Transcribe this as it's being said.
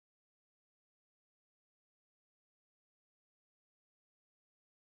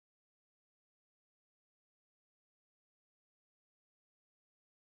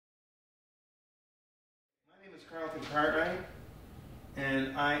Cartwright,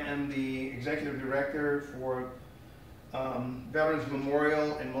 and I am the Executive Director for Veterans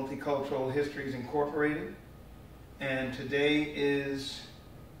Memorial and Multicultural Histories Incorporated. And today is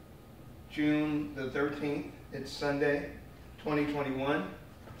June the 13th. It's Sunday, 2021.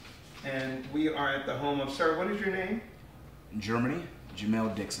 And we are at the home of, sir, what is your name? Germany,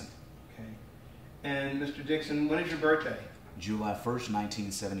 Jamel Dixon. Okay. And Mr. Dixon, when is your birthday? July 1st,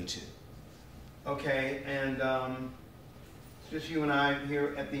 1972. Okay, and just you and I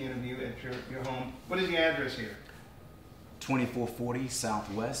here at the interview at your home. What is the address here? 2440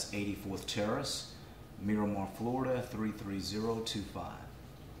 Southwest 84th Terrace, Miramar, Florida 33025.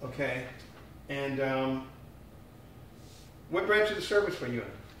 Okay, and what branch of the service were you in?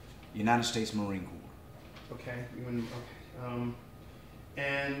 United States Marine Corps. Okay, you in, okay.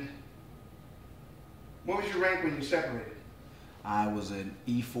 And what was your rank when you separated? I was an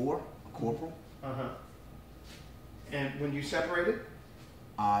E4, a corporal. Uh-huh. And when you separated?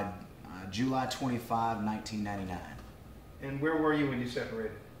 July 25, 1999. And where were you when you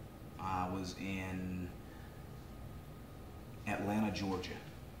separated? I was in Atlanta, Georgia.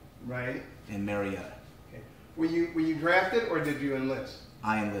 Right. In Marietta. Okay. Were you drafted or did you enlist?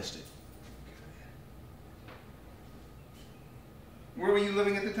 I enlisted. Where were you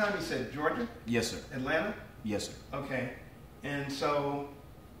living at the time? You said Georgia? Yes, sir. Atlanta? Yes, sir. Okay. And so,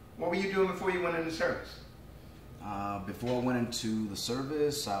 what were you doing before you went into service? Before I went into the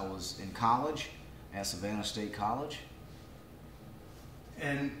service, I was in college at Savannah State College.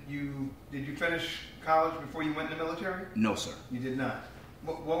 And did you finish college before you went in the military? No, sir. You did not.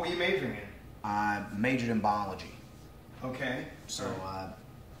 What were you majoring in? I majored in biology. Okay. So I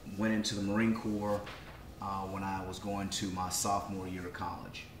went into the Marine Corps when I was going to my sophomore year of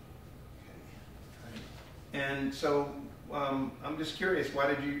college. Okay. And so I'm just curious, why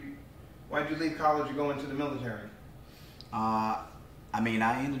did you leave college to go into the military? I mean,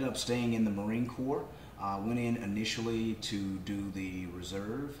 I ended up staying in the Marine Corps. I went in initially to do the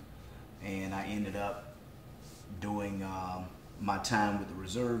reserve, and I ended up doing my time with the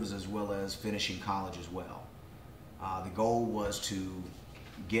reserves as well as finishing college as well. The goal was to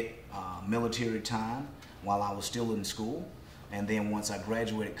get military time while I was still in school, and then once I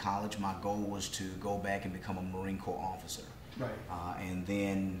graduated college, my goal was to go back and become a Marine Corps officer. Right. And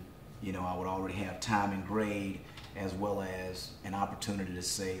then, you know, I would already have time and grade as well as an opportunity to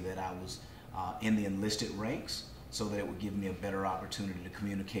say that I was in the enlisted ranks, so that it would give me a better opportunity to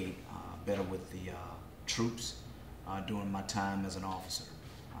communicate better with the troops during my time as an officer.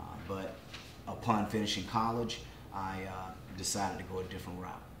 But upon finishing college, I decided to go a different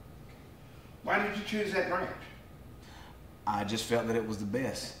route. Why did you choose that branch? I just felt that it was the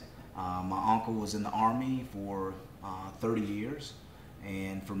best. My uncle was in the Army for 30 years,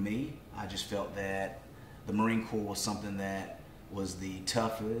 and for me, I just felt that the Marine Corps was something that was the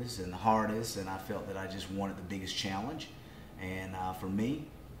toughest and the hardest, and I felt that I just wanted the biggest challenge. And for me,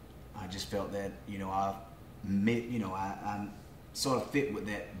 I just felt that, you know, I sort of fit with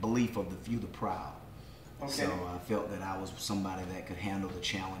that belief of the few, the proud. Okay. So I felt that I was somebody that could handle the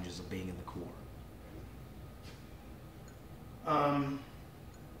challenges of being in the Corps.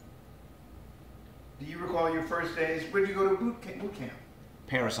 Do you recall your first days? Where did you go to boot camp?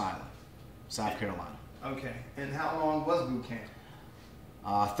 Parris Island, South Carolina. Okay. And how long was boot camp?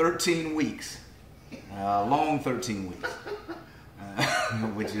 13 weeks. Long 13 weeks.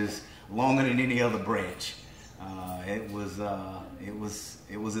 Which is longer than any other branch. It was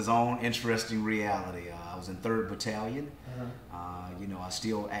its own interesting reality. I was in 3rd Battalion. You know, I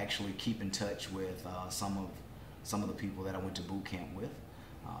still actually keep in touch with some of the people that I went to boot camp with.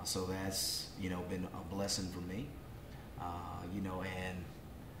 So that's, you know, been a blessing for me. You know, and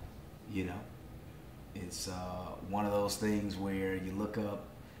you know, it's one of those things where you look up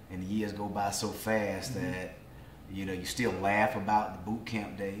and the years go by so fast that, you know, you still laugh about the boot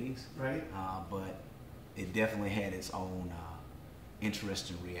camp days. Right. But it definitely had its own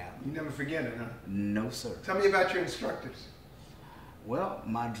interesting reality. You never forget it, huh? No, sir. Tell me about your instructors. Well,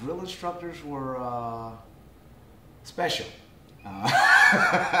 my drill instructors were special.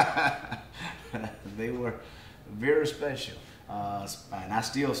 They were very special. And I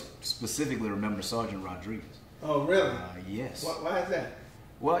still specifically remember Sergeant Rodriguez. Oh, really? Yes. Why is that?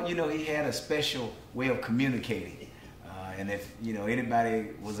 Well, you know, he had a special way of communicating. And if, you know,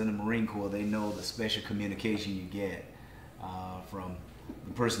 anybody was in the Marine Corps, they know the special communication you get from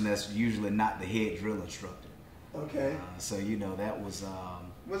the person that's usually not the head drill instructor. Okay. So, you know, that was...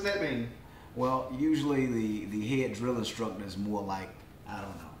 What's that mean? Well, usually the head drill instructor is more like, I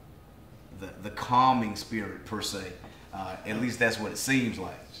don't know, the calming spirit per se. At least that's what it seems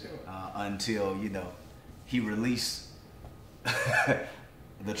like. Sure. Until, you know, he released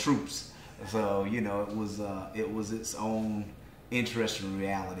the troops. So it was its own interesting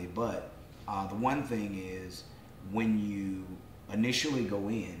reality. But the one thing is, when you initially go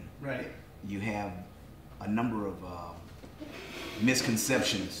in, right, you have a number of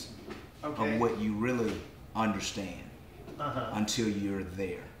misconceptions of what you really understand until you're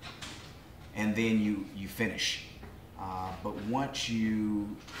there, and then you finish. But once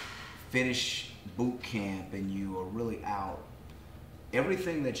you finish boot camp and you are really out,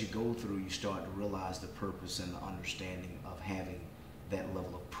 everything that you go through, you start to realize the purpose and the understanding of having that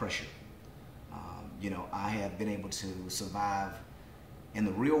level of pressure. I have been able to survive in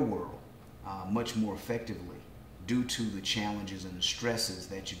the real world much more effectively due to the challenges and the stresses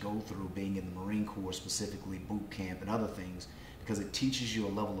that you go through being in the Marine Corps, specifically boot camp and other things, because it teaches you a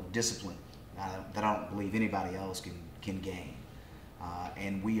level of discipline that I don't believe anybody else can gain.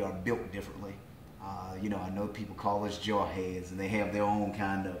 And we are built differently. I know people call us jawheads, and they have their own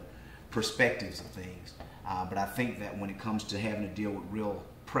kind of perspectives of things. But I think that when it comes to having to deal with real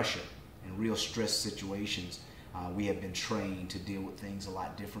pressure and real stress situations, we have been trained to deal with things a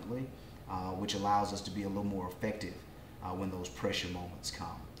lot differently, which allows us to be a little more effective when those pressure moments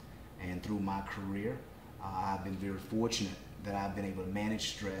come. And through my career, I've been very fortunate that I've been able to manage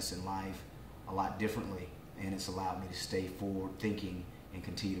stress in life a lot differently, and it's allowed me to stay forward thinking and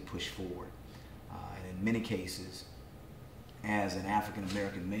continue to push forward. And in many cases, as an African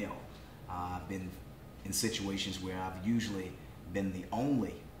American male, I've been in situations where I've usually been the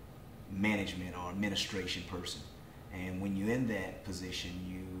only management or administration person. And when you're in that position,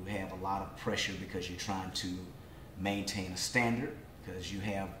 you have a lot of pressure because you're trying to maintain a standard, because you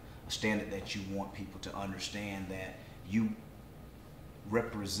have a standard that you want people to understand that you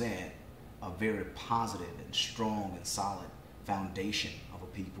represent a very positive and strong and solid foundation of a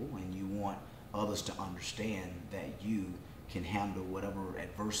people, and you want others to understand that you can handle whatever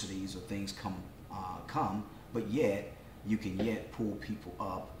adversities or things come, but yet you can pull people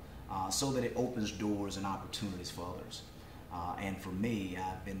up so that it opens doors and opportunities for others. And for me,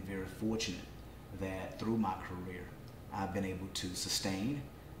 I've been very fortunate that through my career, I've been able to sustain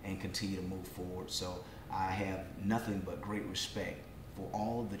and continue to move forward. So I have nothing but great respect for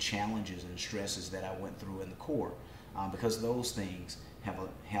all of the challenges and stresses that I went through in the Corps, because those things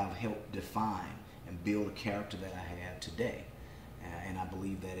have helped define and build the character that I have today. And I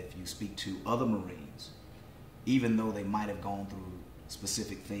believe that if you speak to other Marines, even though they might have gone through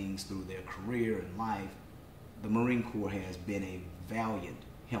specific things through their career and life, the Marine Corps has been a valiant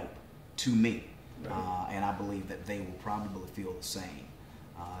help to me. Right. And I believe that they will probably feel the same.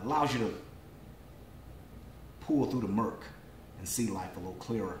 It allows you to pull through the murk and see life a little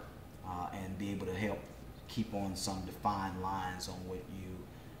clearer, and be able to help keep on some defined lines on what you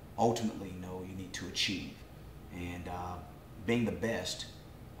ultimately know you need to achieve. And being the best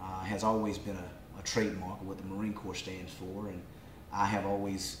has always been a trademark of what the Marine Corps stands for, and I have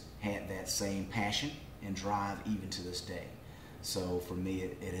always had that same passion and drive even to this day. So for me,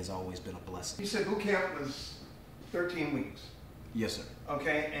 it has always been a blessing. You said boot camp was 13 weeks. Yes, sir.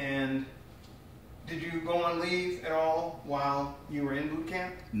 Okay, and did you go on leave at all while you were in boot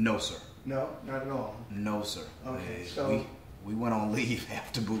camp? No, sir. No, not at all. No, sir. Okay, so we went on leave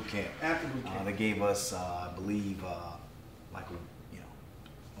after boot camp. After boot camp, they gave us, I believe, like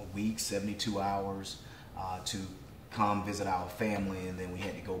a week, 72 hours to come visit our family, and then we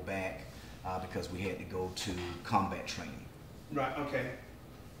had to go back because we had to go to combat training. Right. Okay.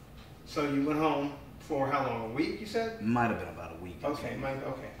 So you went home for how long? A week, you said? Might have been about a week. Okay.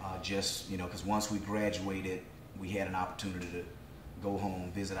 Just because once we graduated, we had an opportunity to go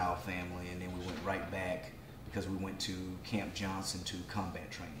home, visit our family, and then we went right back because we went to Camp Johnson to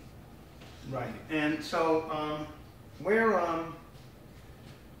combat training. Right. And so, where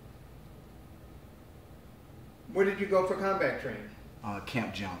did you go for combat training?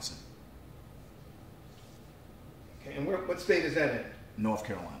 Camp Johnson. Okay. And what state is that in? North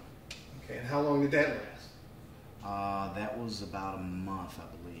Carolina. Okay. And how long did that last? That was about a month, I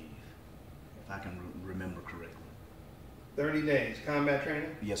believe, if I can remember correctly. 30 days combat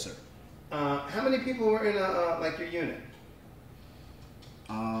training? Yes, sir. How many people were in like your unit?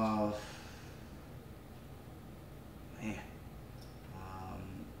 Man.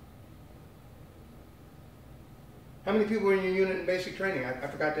 How many people were in your unit in basic training? I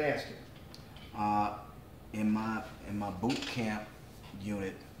forgot to ask you. In my boot camp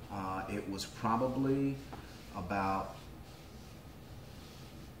unit, it was probably about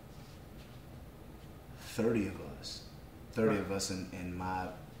 30 of us. 30 right. of us in my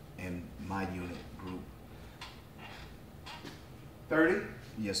unit group. 30?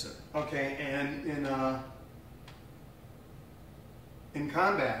 Yes, sir. Okay, and In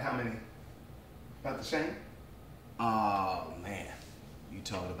combat, how many? About the same? Oh, man. You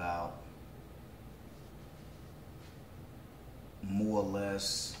talking about more or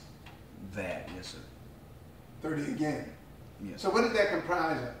less that, yes, sir. 30 again. Yes. So what did that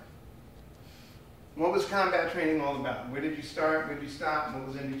comprise of? What was combat training all about? Where did you start? Where did you stop? What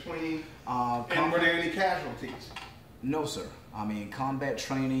was in between? And were there any casualties? No, sir. I mean, combat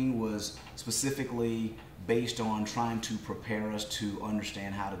training was specifically based on trying to prepare us to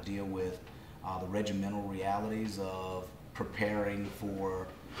understand how to deal with the regimental realities of preparing for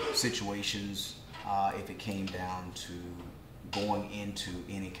situations if it came down to going into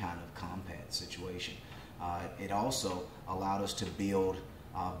any kind of combat situation. It also allowed us to build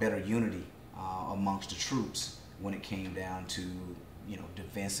better unity amongst the troops when it came down to, you know,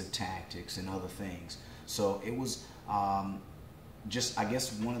 defensive tactics and other things. So it was just, I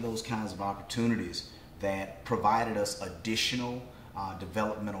guess, one of those kinds of opportunities that provided us additional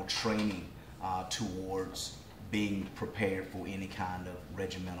developmental training towards being prepared for any kind of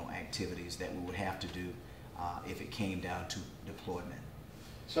regimental activities that we would have to do if it came down to deployment.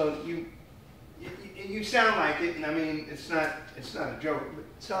 So you sound like it, and I mean, it's not a joke, but it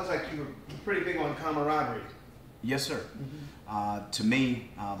sounds like you were pretty big on camaraderie. Yes, sir. Mm-hmm. To me,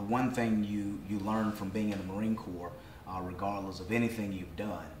 the one thing you learn from being in the Marine Corps, regardless of anything you've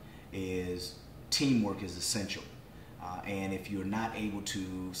done, is teamwork is essential. And if you're not able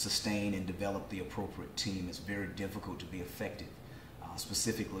to sustain and develop the appropriate team, it's very difficult to be effective,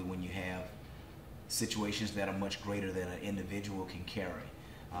 specifically when you have situations that are much greater than an individual can carry.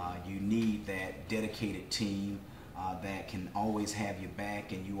 You need that dedicated team that can always have your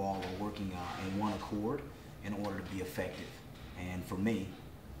back, and you all are working in one accord in order to be effective. And for me,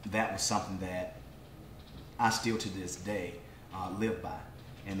 that was something that I still to this day live by,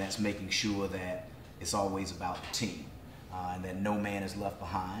 and that's making sure that it's always about the team and that no man is left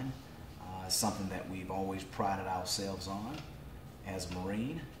behind. It's something that we've always prided ourselves on as a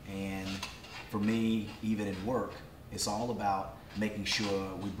Marine, and for me, even in work, it's all about making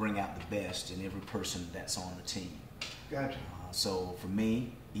sure we bring out the best in every person that's on the team. Gotcha. So for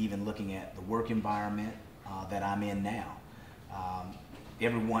me, even looking at the work environment that I'm in now,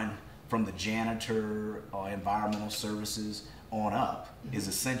 everyone from the janitor or environmental services on up is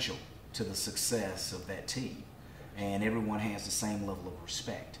essential to the success of that team. And everyone has the same level of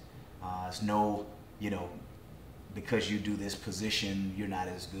respect. It's no, because you do this position, you're not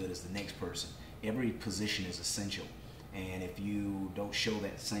as good as the next person. Every position is essential. And if you don't show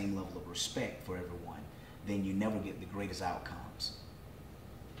that same level of respect for everyone, then you never get the greatest outcomes.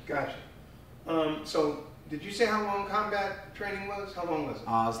 Gotcha. So did you say how long combat training was? How long was it?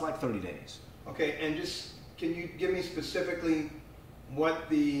 It's like 30 days. Okay, and just can you give me specifically what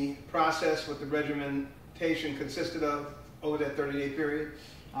the process with the regimentation consisted of over that 30-day period?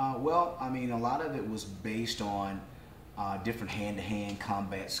 Well, I mean, a lot of it was based on different hand-to-hand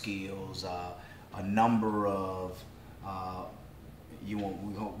combat skills, a number of,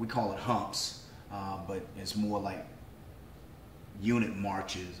 we call it humps, but it's more like unit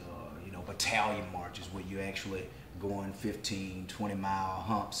marches, battalion marches, where you actually go on 15, 20-mile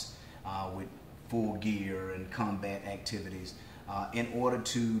humps with full gear and combat activities in order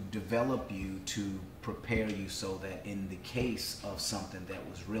to develop you, to prepare you so that in the case of something that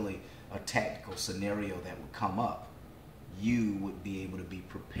was really a tactical scenario that would come up, you would be able to be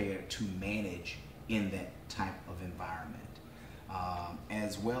prepared to manage in that type of environment.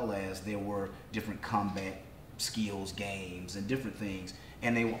 As well as there were different combat skills, games, and different things,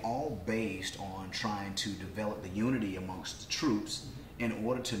 and they were all based on trying to develop the unity amongst the troops in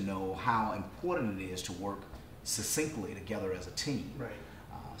order to know how important it is to work succinctly together as a team. Right.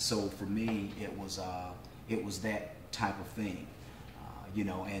 So for me, it was that type of thing,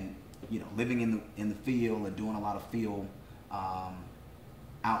 and living in the field and doing a lot of field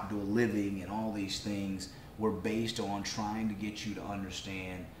outdoor living and all these things were based on trying to get you to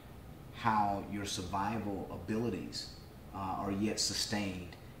understand how your survival abilities are yet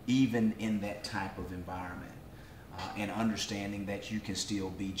sustained even in that type of environment, and understanding that you can still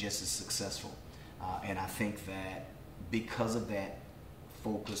be just as successful. And I think that because of that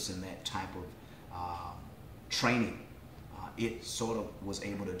focus and that type of training, it sort of was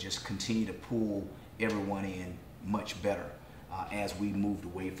able to just continue to pull everyone in much better as we moved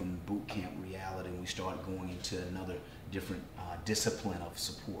away from boot camp reality and we started going into another different discipline of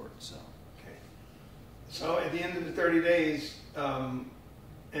support. So at the end of the 30 days, and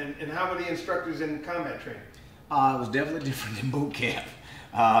how were the instructors in combat training? It was definitely different than boot camp.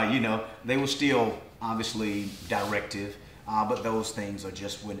 They were still obviously directive, but those things are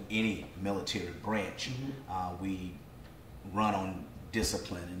just with any military branch. We run on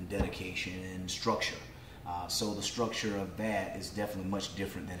discipline and dedication and structure. So the structure of that is definitely much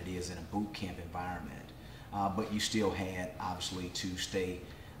different than it is in a boot camp environment. But you still had, obviously, to stay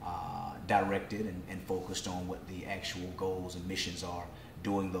directed and focused on what the actual goals and missions are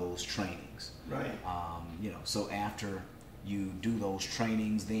during those trainings. Right. So after you do those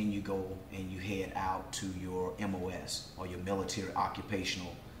trainings, then you go and you head out to your MOS, or your military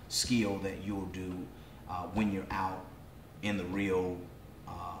occupational skill, that you'll do when you're out in the real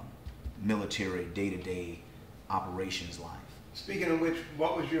military day-to-day operations life. Speaking of which,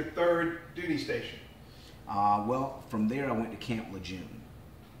 what was your third duty station? Well, from there I went to Camp Lejeune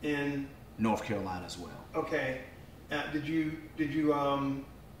In North Carolina as well. Okay. Did you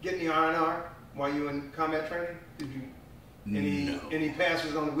get any R&R while you were in combat training? Did you any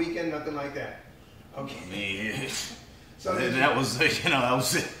passes on the weekend? Nothing like that. Okay. Man, So that was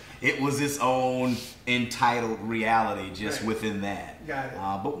it was its own entitled reality just Right. within that. Got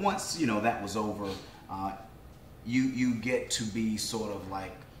it. But once that was over, you get to be sort of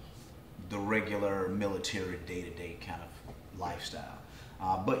like the regular military day-to-day kind of lifestyle.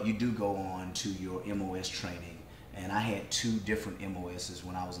 But you do go on to your MOS training, and I had 2 different MOSs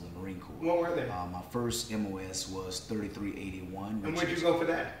when I was in the Marine Corps. What were they? My first MOS was 3381. And where'd you go for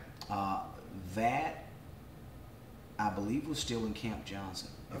that? That, I believe, was still in Camp Johnson,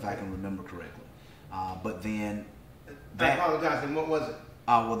 if I Okay. can remember correctly. But then I apologize. And what was it?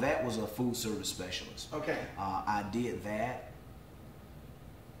 well, that was a food service specialist. Okay. I did that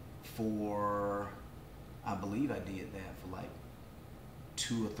for, I believe I did that for like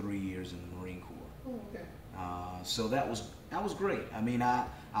 2 or 3 years in the Marine Corps. Oh, okay. So that was great. I mean, I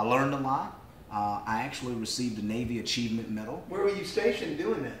learned a lot. I actually received a Navy Achievement Medal. Where were you stationed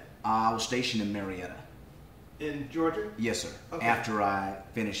doing that? I was stationed in Marietta. In Georgia? Yes, sir. Okay. After I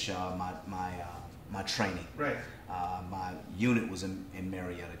finished my training, Right. my unit was in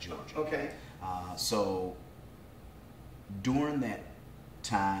Marietta, Georgia. Okay. So during that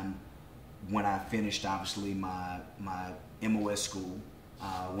time, when I finished, obviously my MOS school,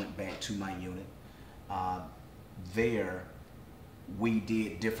 went back to my unit. There, we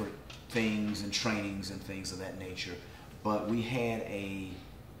did different things and trainings and things of that nature, but we had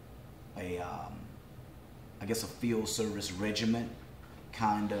I guess a field service regiment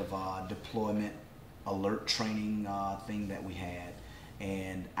kind of deployment alert training thing that we had,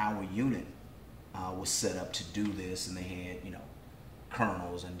 and our unit was set up to do this, and they had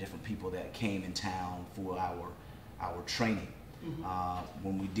colonels and different people that came in town for our training. Mm-hmm.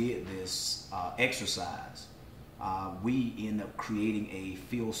 When we did this exercise, we ended up creating a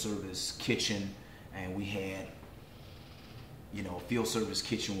field service kitchen, and we had a field service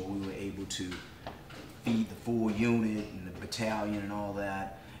kitchen where we were able to feed the full unit and the battalion and all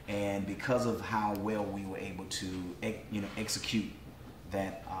that. And because of how well we were able to execute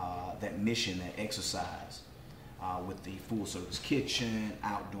that mission, that exercise, with the full service kitchen,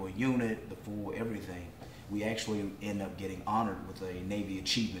 outdoor unit, the full everything, we actually ended up getting honored with a Navy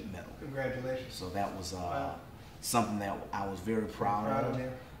Achievement Medal. Congratulations. So that was Wow. something that I was very proud of,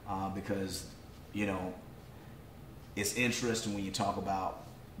 you. because it's interesting when you talk about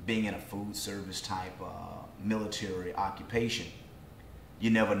being in a food service type military occupation. You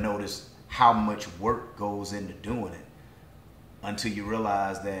never notice how much work goes into doing it until you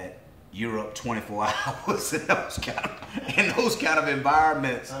realize that you're up 24 hours in those kind of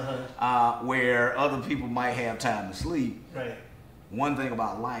environments, where other people might have time to sleep. Right. One thing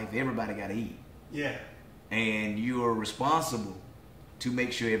about life, everybody got to eat. Yeah. And you are responsible to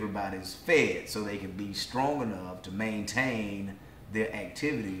make sure everybody's fed so they can be strong enough to maintain their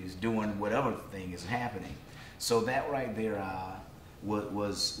activities doing whatever thing is happening. So that right there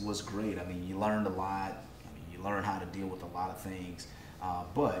was great. I mean, you learned a lot. I mean, you learn how to deal with a lot of things.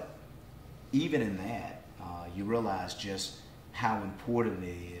 But even in that, you realize just how important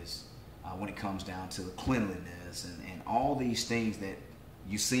it is when it comes down to the cleanliness and all these things that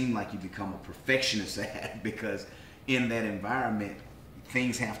you seem like you become a perfectionist at, because in that environment,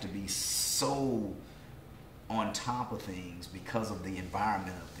 things have to be so on top of things because of the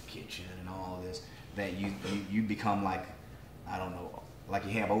environment of the kitchen and all of this, that you become like, I don't know, like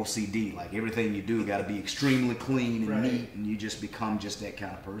you have OCD, like everything you do got to be extremely clean and Right. neat, and you just become just that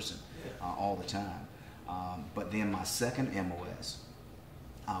kind of person all the time. But then my second MOS,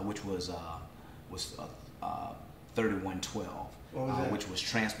 which was 3112, What was that? which was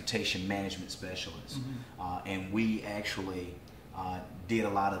Transportation Management Specialist. And we actually did a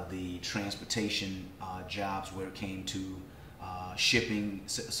lot of the transportation jobs where it came to shipping,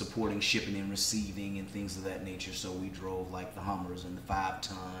 supporting shipping and receiving and things of that nature. So we drove like the Hummers and the 5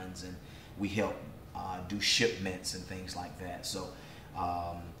 tons, and we helped do shipments and things like that. So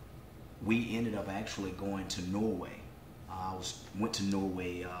we ended up actually going to Norway. Went to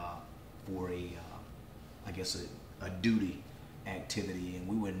Norway for a duty activity, and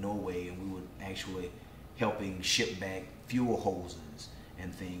we were in Norway, and we were actually helping ship back fuel hoses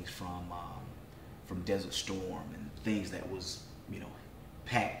and things from Desert Storm and things that was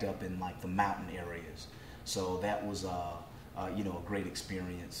packed up in like the mountain areas. So that was a great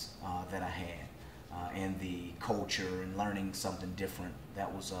experience that I had, and the culture and learning something different.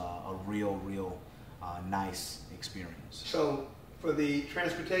 That was a real nice experience. So for the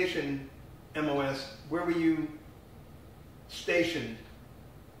transportation MOS, where were you stationed?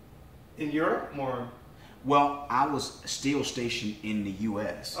 In Europe or? Well, I was still stationed in the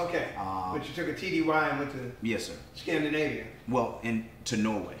U.S. Okay, but you took a TDY and went to Yes, sir. Scandinavia. Well, to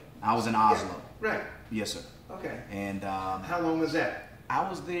Norway. I was in Oslo. Yeah, right. Yes, sir. Okay. And how long was that? I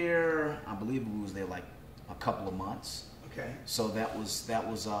was there. I believe we was there like a couple of months. Okay. So that was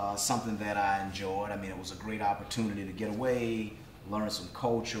something that I enjoyed. I mean, it was a great opportunity to get away, learn some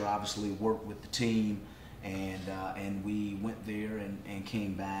culture, obviously work with the team, and we went there and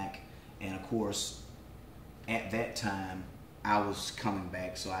came back. And of course, at that time, I was coming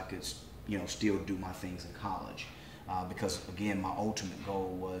back so I could still do my things in college, because again, my ultimate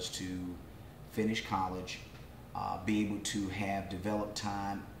goal was to finish college, be able to have developed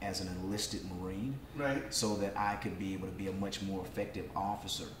time as an enlisted Marine, right, so that I could be able to be a much more effective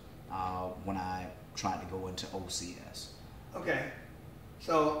officer when I tried to go into OCS. Okay.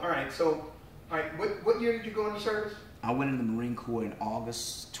 So, all right. What year did you go into service? I went into the Marine Corps in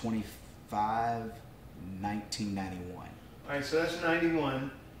August 25, 1991. All right, so that's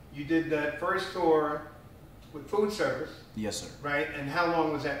 91. You did that first tour with food service. Yes, sir. Right, and how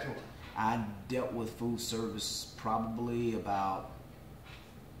long was that tour? I dealt with food service probably about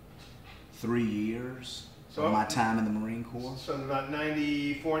 3 years of my time in the Marine Corps. So about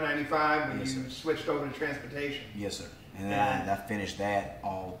 94, 95 when Yes, you sir. switched over to transportation. Yes, sir. And then I finished that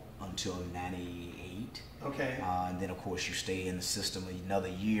all until 98. Okay. And then, of course, you stay in the system another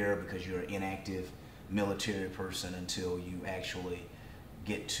year because you're an inactive military person until you actually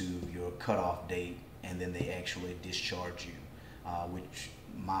get to your cutoff date, and then they actually discharge you, which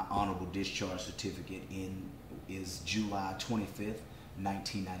my honorable discharge certificate is July 25th,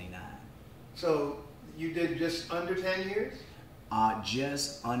 1999. So you did just under 10 years?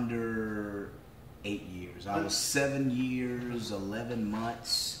 Just under 8 years. I was 7 years, 11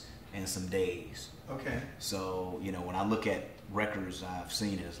 months, and some days. Okay. So, when I look at records I've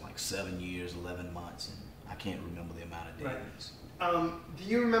seen, it's like 7 years, 11 months, and I can't remember the amount of days. Right. Do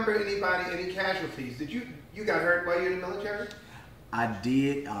you remember any casualties? Did you got hurt while you were in the military? I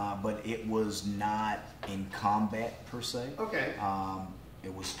did, but it was not in combat per se. Okay.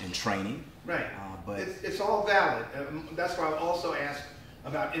 It was in training. Right. But it's all valid. That's why I also asked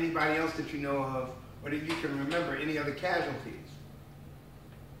about anybody else that you know of, or that you can remember any other casualties.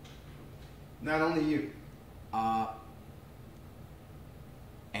 Not only you.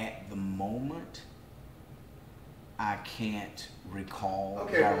 At the moment, I can't recall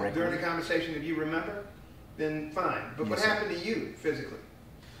Okay, directly. well, during the conversation, if you remember, then fine. But what Yes, sir. happened to you physically?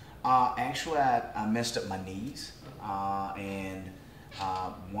 Actually, I messed up my knees, and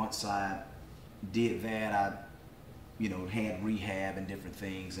once I did that, I, had rehab and different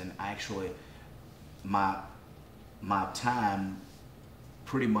things, and actually, my time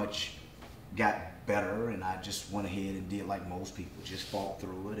pretty much got better, and I just went ahead and did like most people, just fought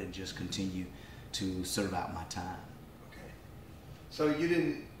through it and just continue to serve out my time. Okay. So you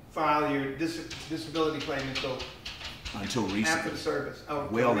didn't file your disability claim until Until after recently. the service? Oh,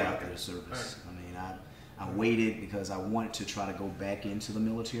 Well okay. after the service. Right. I mean, I waited because I wanted to try to go back into the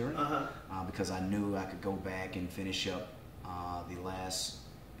military, because I knew I could go back and finish up the last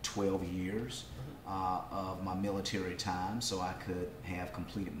 12 years of my military time, so I could have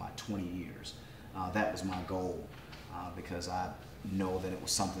completed my 20 years. That was my goal, because I know that it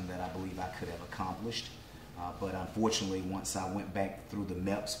was something that I believe I could have accomplished. But unfortunately, once I went back through the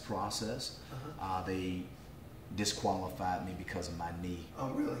MEPS process, they disqualified me because of my knee. Oh,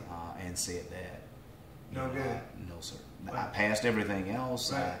 really? And said that. No good. No, sir. Right. I passed everything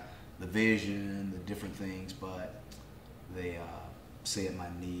else, Right. the vision, the different things, but they said my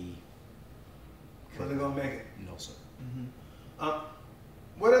knee. Wasn't gonna make it. No, sir.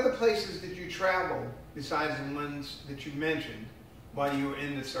 What other places did you travel besides the ones that you mentioned while you were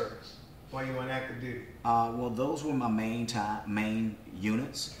in the service, while you were on active duty? Well, those were my main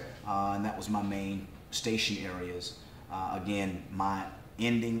units, Okay. and that was my main station areas. Again, my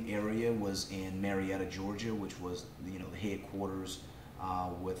ending area was in Marietta, Georgia, which was the headquarters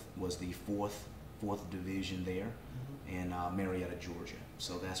was the 4th 4th Division there in Marietta, Georgia.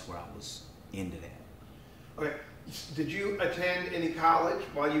 So that's where I was ended at. Okay. Did you attend any college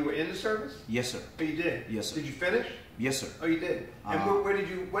while you were in the service? Yes, sir. Oh, you did? Yes, sir. Did you finish? Yes, sir. Oh, you did? And where did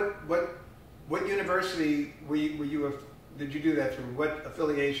you, what university did you do that through? What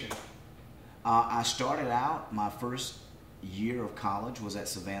affiliation? I started out, my first year of college was at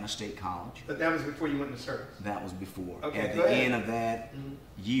Savannah State College. But that was before you went into service? That was before. Okay, at the end of that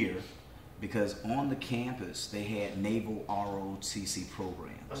year, because on the campus they had naval ROTC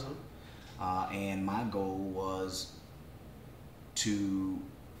programs. And my goal was to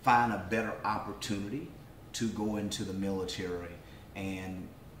find a better opportunity to go into the military. And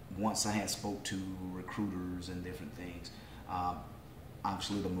once I had spoke to recruiters and different things,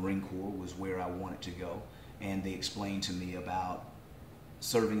 obviously the Marine Corps was where I wanted to go. And they explained to me about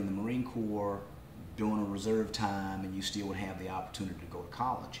serving in the Marine Corps, doing a reserve time, and you still would have the opportunity to go to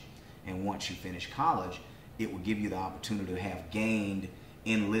college. And once you finish college, it would give you the opportunity to have gained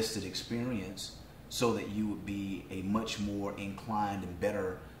enlisted experience so that you would be a much more inclined and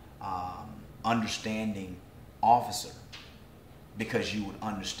better understanding officer, because you would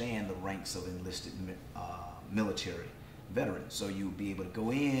understand the ranks of enlisted military veterans. So you would be able to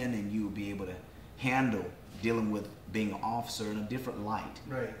go in and you would be able to handle dealing with being an officer in a different light,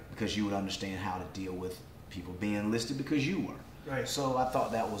 right? Because you would understand how to deal with people being enlisted because you were. Right. So I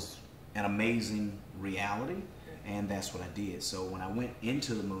thought that was an amazing reality, and that's what I did. So when I went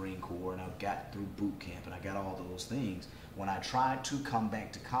into the Marine Corps and I got through boot camp and I got all those things, when I tried to come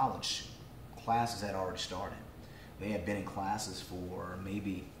back to college, classes had already started. They had been in classes for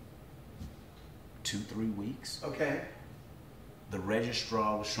maybe 2-3 weeks. Okay. The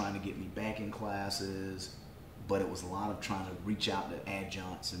registrar was trying to get me back in classes, but it was a lot of trying to reach out to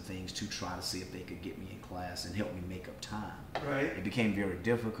adjuncts and things to try to see if they could get me in class and help me make up time. Right. It became very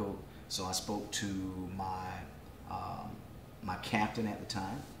difficult, so I spoke to my my captain at the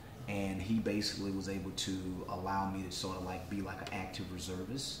time, and he basically was able to allow me to sort of like be like an active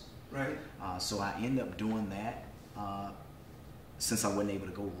reservist. Right. So I ended up doing that since I wasn't able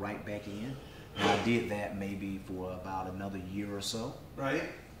to go right back in. And I did that maybe for about another year or so. Right.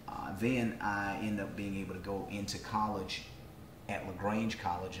 Then I ended up being able to go into college at LaGrange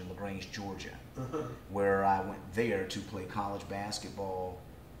College in LaGrange, Georgia, where I went there to play college basketball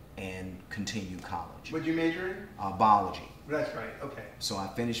and continue college. What'd you major in? Biology. That's right. Okay. So I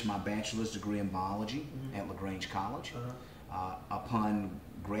finished my bachelor's degree in biology at LaGrange College. Upon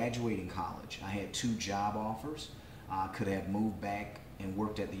graduating college, I had 2 job offers. I could have moved back and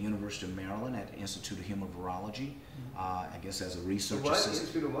worked at the University of Maryland at the Institute of Human Virology, I guess as a research assistant.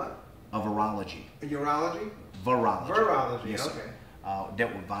 Institute of what? Of Virology. Urology? Virology. Virology, yes, okay.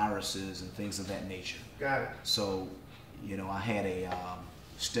 Dealt with viruses and things of that nature. Got it. So, you know, I had a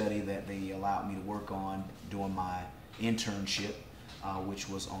study that they allowed me to work on during my internship, which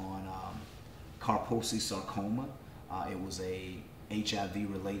was on Kaposi sarcoma. It was a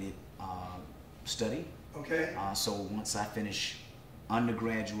HIV-related study. Okay. So once I finished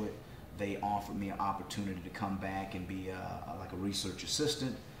undergraduate, they offered me an opportunity to come back and be like a research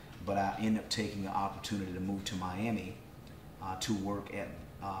assistant, but I ended up taking the opportunity to move to Miami to work at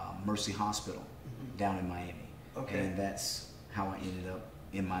Mercy Hospital down in Miami. Okay. And that's how I ended up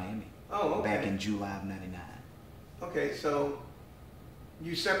in Miami. Oh, okay. Back in July of '99. Okay, so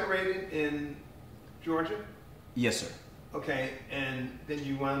you separated in Georgia? Yes, sir. Okay, and then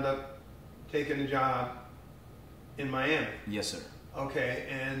you wound up taking a job in Miami? Yes, sir. Okay,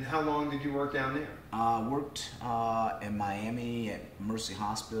 and how long did you work down there? I worked in Miami at Mercy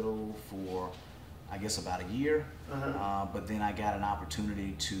Hospital for, I guess, about a year. But then I got an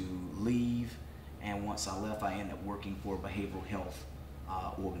opportunity to leave, and once I left, I ended up working for a behavioral health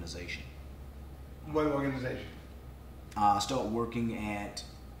organization. What organization? I started working at,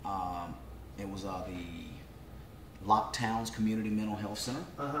 it was the Lock Towns Community Mental Health Center.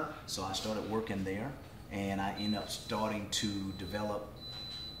 So I started working there, and I ended up starting to develop,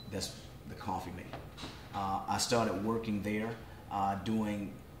 that's the coffee mate. I started working there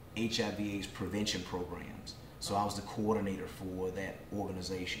doing HIV/AIDS prevention programs. So I was the coordinator for that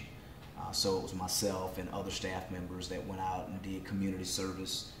organization. So it was myself and other staff members that went out and did community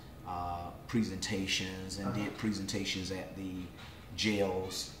service presentations and did presentations at the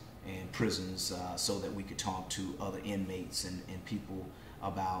jails and prisons so that we could talk to other inmates and people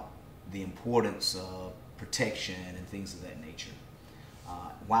about the importance of protection and things of that nature.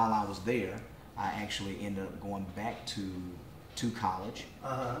 While I was there, I actually ended up going back to college,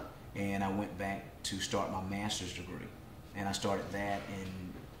 and I went back to start my master's degree, and I started that in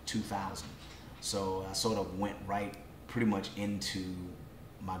 2000. So I sort of went right pretty much into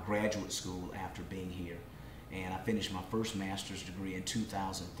my graduate school after being here. And I finished my first master's degree in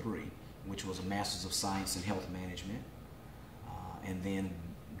 2003, which was a Master's of Science in Health Management. And then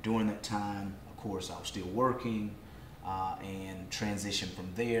during that time, of course, I was still working and transitioned from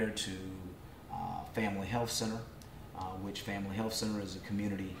there to Family Health Center, which Family Health Center is a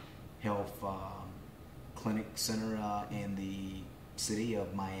community health clinic center in the city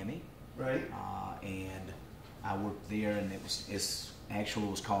of Miami. Right. And I worked there, and it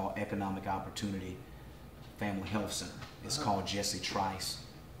was called Economic Opportunity Family Health Center. It's called Jesse Trice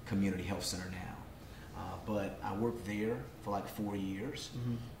Community Health Center now. But I worked there for like 4 years,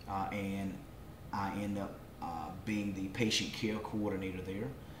 and I ended up being the patient care coordinator there,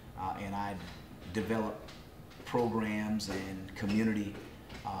 and I developed programs and community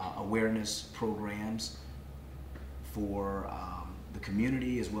awareness programs for the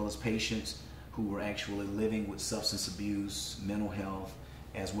community as well as patients who were actually living with substance abuse, mental health,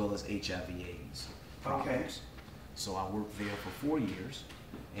 as well as HIV/AIDS problems. Okay. So I worked there for 4 years,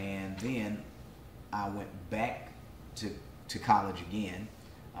 and then I went back to college again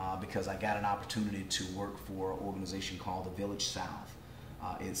because I got an opportunity to work for an organization called the Village South.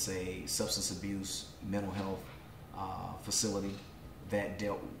 It's a substance abuse, mental health facility that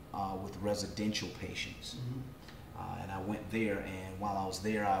dealt with residential patients. And I went there, and while I was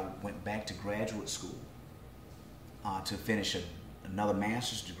there, I went back to graduate school to finish another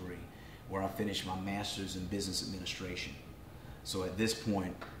master's degree, where I finished my master's in business administration. So at this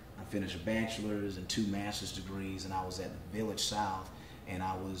point, I finished a bachelor's and 2 master's degrees, and I was at the Village South, and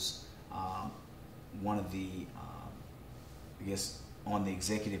I was one of the, on the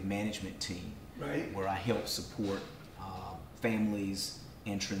executive management team, Right. where I helped support families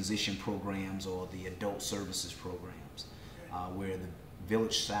in transition programs or the adult services programs, where the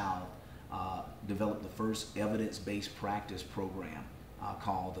Village South developed the first evidence-based practice program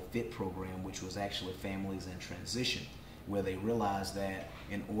called the FIT program, which was actually families in transition, where they realized that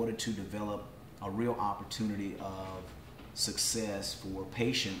in order to develop a real opportunity of success for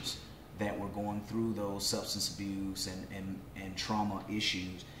patients that were going through those substance abuse and trauma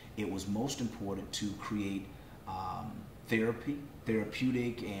issues, it was most important to create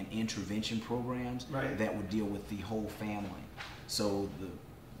therapeutic and intervention programs Right. that would deal with the whole family. So the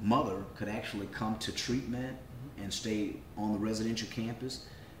mother could actually come to treatment and stay on the residential campus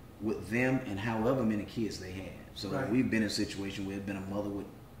with them and however many kids they had. So Right. we've been in a situation where it's been a mother with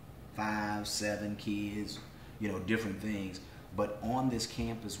 5, 7 kids, different things. But on this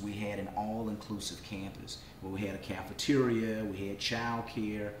campus, we had an all-inclusive campus where we had a cafeteria, we had child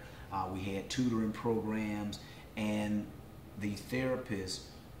care, we had tutoring programs, and the therapists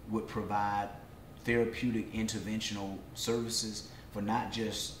would provide therapeutic interventional services for not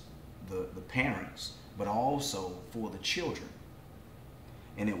just the parents, but also for the children.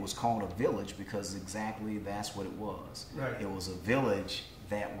 And it was called a village because exactly that's what it was. Right. It was a village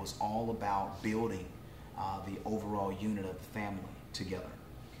that was all about building the overall unit of the family together.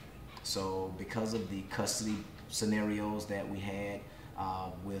 So because of the custody scenarios that we had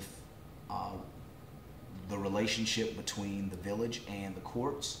with the relationship between the village and the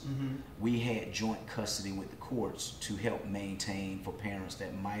courts, we had joint custody with the courts to help maintain for parents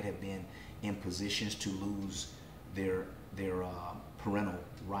that might have been in positions to lose their parental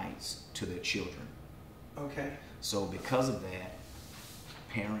rights to their children. Okay. So because of that,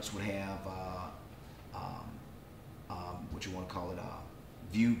 parents would have what you want to call it,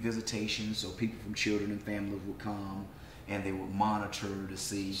 view visitations. So people from children and families would come, and they would monitor to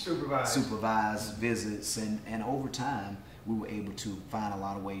see supervise visits, and over time we were able to find a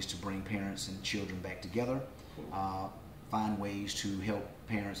lot of ways to bring parents and children back together, find ways to help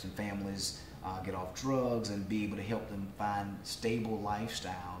parents and families get off drugs, and be able to help them find stable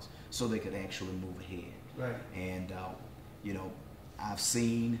lifestyles so they could actually move ahead. Right. And I've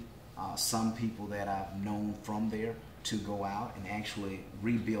seen some people that I've known from there to go out and actually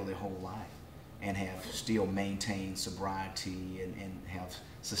rebuild their whole life and have still maintained sobriety and have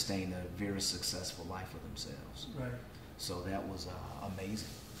sustained a very successful life for themselves. Right. So that was amazing.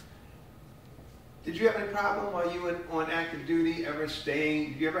 Did you have any problem while you were on active duty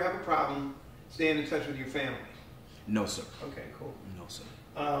did you ever have a problem staying in touch with your family? No, sir. Okay, cool. No, sir.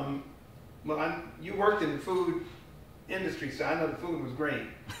 Well, you worked in the food industry, so I know the food was great.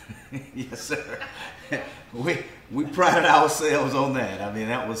 Yes, sir. we prided ourselves on that. I mean,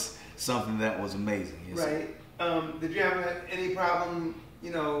 that was something that was amazing. Yes, right. Did you have any problem,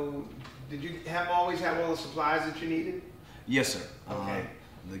 did you always have all the supplies that you needed? Yes, sir. Okay.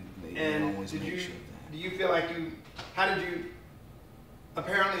 They always make sure of that. Do you feel like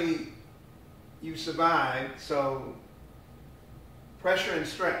apparently you survived, so pressure and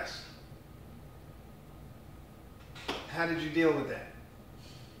stress. How did you deal with that?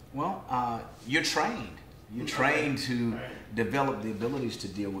 Well, you're trained. You're trained to develop the abilities to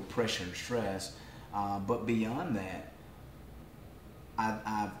deal with pressure and stress. But beyond that,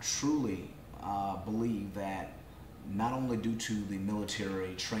 I truly believe that not only due to the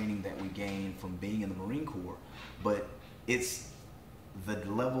military training that we gain from being in the Marine Corps, but it's the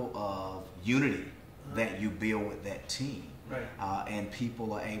level of unity that you build with that team. Right. And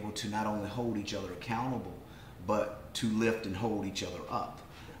people are able to not only hold each other accountable, but to lift and hold each other up.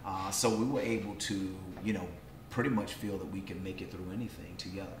 So we were able to, pretty much feel that we can make it through anything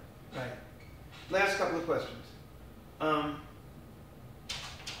together. Right. Last couple of questions.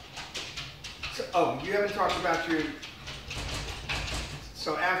 You haven't talked about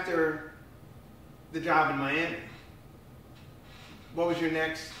so after the job in Miami, what was your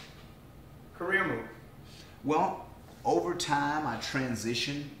next career move? Well, over time, I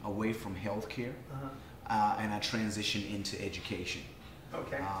transitioned away from healthcare, and I transitioned into education.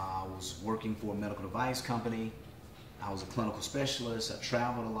 Okay. I was working for a medical device company. I was a clinical specialist. I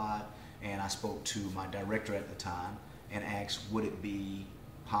traveled a lot, and I spoke to my director at the time and asked, would it be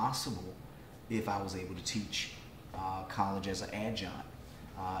possible if I was able to teach college as an adjunct?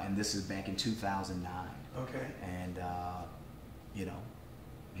 And this is back in 2009. Okay. And,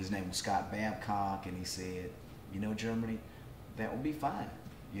 his name was Scott Babcock, and he said, Germany, that would be fine,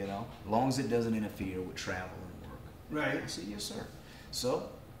 as long as it doesn't interfere with travel and work. Right. I said, yes, sir. So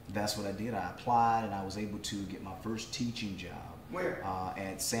that's what I did. I applied, and I was able to get my first teaching job. Where?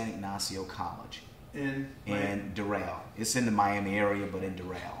 At San Ignacio College. In Doral. It's in the Miami area, but in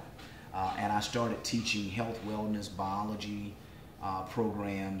Doral. And I started teaching health, wellness, biology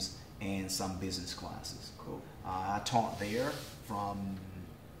programs, and some business classes. Cool. I taught there from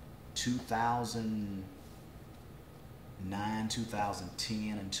 2009,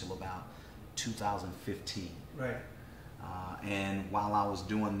 2010 until about 2015. Right. And while I was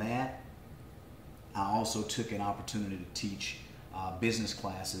doing that, I also took an opportunity to teach business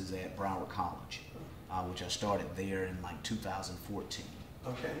classes at Broward College, which I started there in like 2014.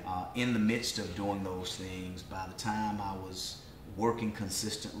 Okay. In the midst of doing those things, by the time I was working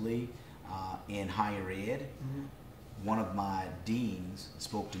consistently in higher ed, one of my deans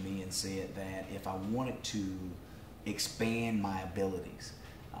spoke to me and said that if I wanted to expand my abilities,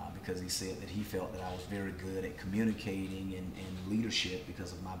 because he said that he felt that I was very good at communicating and leadership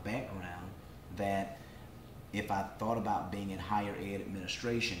because of my background, that if I thought about being in higher ed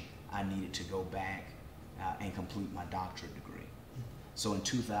administration, I needed to go back and complete my doctorate degree. So in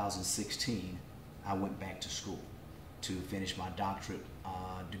 2016, I went back to school to finish my doctorate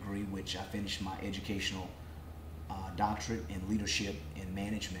degree, which I finished my educational doctorate in leadership and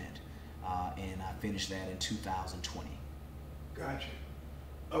management, and I finished that in 2020. Gotcha.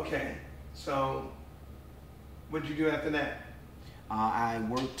 Okay, so what did you do after that? I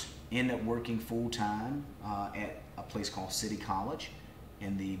ended up working full-time at a place called City College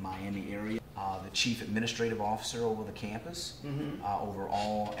in the Miami area. The chief administrative officer over the campus, over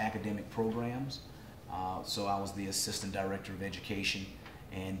all academic programs. So I was the assistant director of education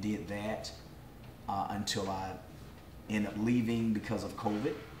and did that until I ended up leaving because of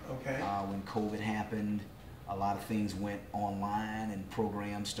COVID. Okay. When COVID happened, a lot of things went online and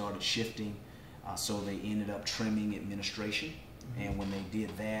programs started shifting, so they ended up trimming administration. And when they did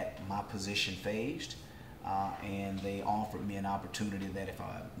that, my position phased, and they offered me an opportunity that if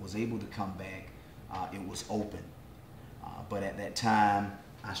I was able to come back, it was open. But at that time,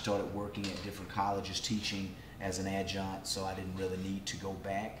 I started working at different colleges teaching as an adjunct, so I didn't really need to go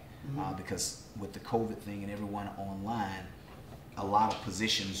back because with the COVID thing and everyone online, a lot of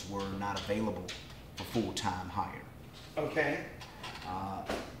positions were not available for full-time hire. Okay.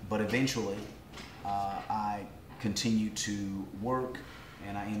 But eventually, I continued to work,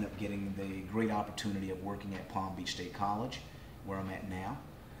 and I ended up getting the great opportunity of working at Palm Beach State College, where I'm at now.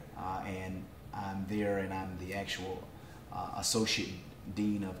 And I'm there, and I'm the actual Associate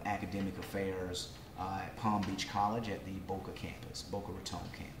Dean of Academic Affairs at Palm Beach College at the Boca campus, Boca Raton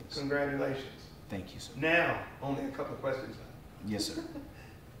campus. Congratulations. Thank you, sir. Now, only a couple of questions. Yes, sir.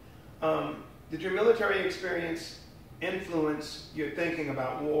 Did your military experience influence your thinking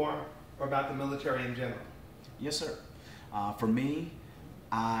about war or about the military in general? Yes, sir. For me,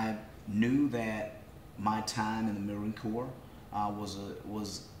 I knew that my time in the Marine Corps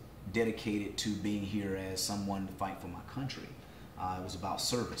was dedicated to being here as someone to fight for my country. It was about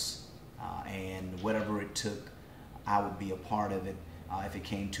service, and whatever it took, I would be a part of it. If it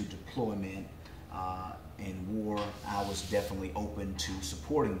came to deployment in war, I was definitely open to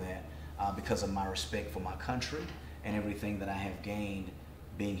supporting that because of my respect for my country and everything that I have gained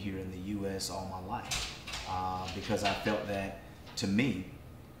being here in the U.S. all my life. Because I felt that, to me,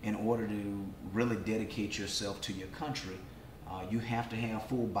 in order to really dedicate yourself to your country, you have to have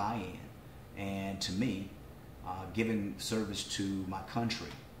full buy-in. And to me, giving service to my country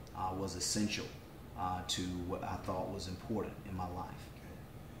was essential to what I thought was important in my life.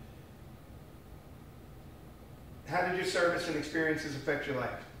 How did your service and experiences affect your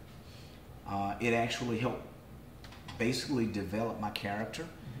life? It actually helped basically develop my character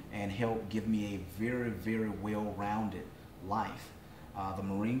and help give me a very, very well-rounded life. The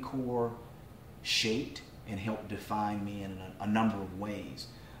Marine Corps shaped and helped define me in a number of ways.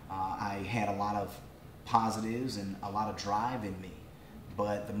 I had a lot of positives and a lot of drive in me,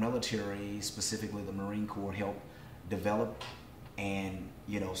 but the military, specifically the Marine Corps, helped develop and,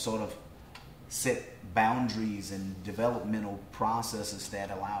 sort of set boundaries and developmental processes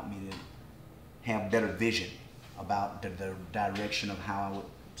that allowed me to have better vision about the direction of how I would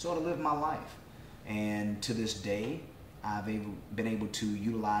sort of live my life. And to this day, I've been able to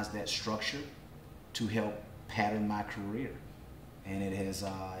utilize that structure to help pattern my career. And it has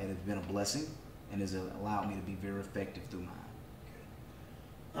been a blessing and has allowed me to be very effective through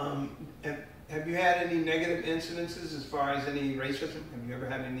mine. Have you had any negative incidences as far as any racism? Have you ever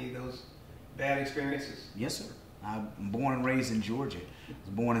had any of those bad experiences? Yes, sir. I'm born and raised in Georgia. I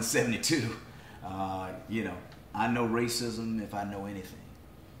was born in '72. I know racism if I know anything.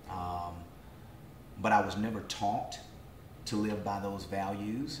 But I was never taught to live by those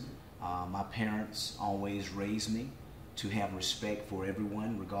values. My parents always raised me to have respect for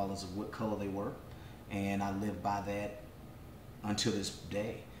everyone, regardless of what color they were. And I live by that until this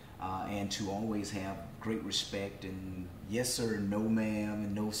day. And to always have great respect and yes, sir, no, ma'am,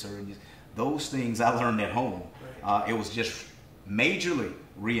 and no, sir. And those things I learned at home. It was just majorly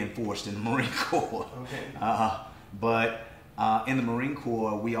reinforced in the Marine Corps. Okay. But in the Marine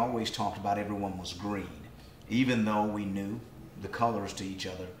Corps, we always talked about everyone was green, even though we knew the colors to each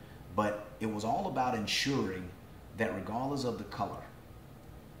other. But it was all about ensuring that regardless of the color,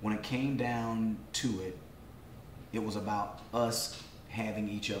 when it came down to it, it was about us having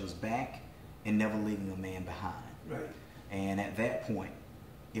each other's back and never leaving a man behind. Right. And at that point,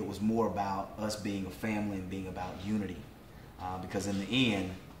 it was more about us being a family and being about unity. Because in the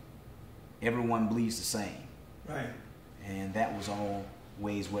end, everyone bleeds the same. Right. And that was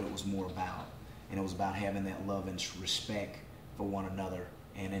always what it was more about. And it was about having that love and respect for one another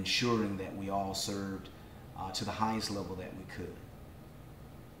and ensuring that we all served to the highest level that we could.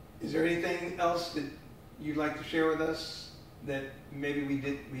 Is there anything else that you'd like to share with us that maybe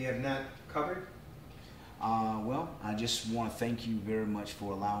we have not covered? Well, I just want to thank you very much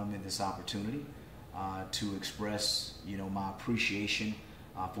for allowing me this opportunity to express, my appreciation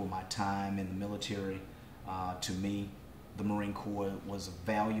for my time in the military. To me, the Marine Corps was a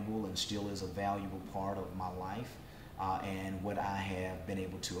valuable and still is a valuable part of my life and what I have been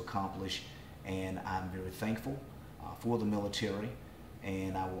able to accomplish. And I'm very thankful for the military,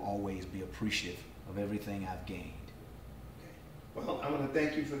 and I will always be appreciative of everything I've gained. Okay. Well, I want to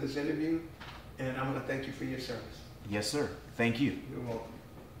thank you for this interview, and I want to thank you for your service. Yes, sir. Thank you. You're welcome.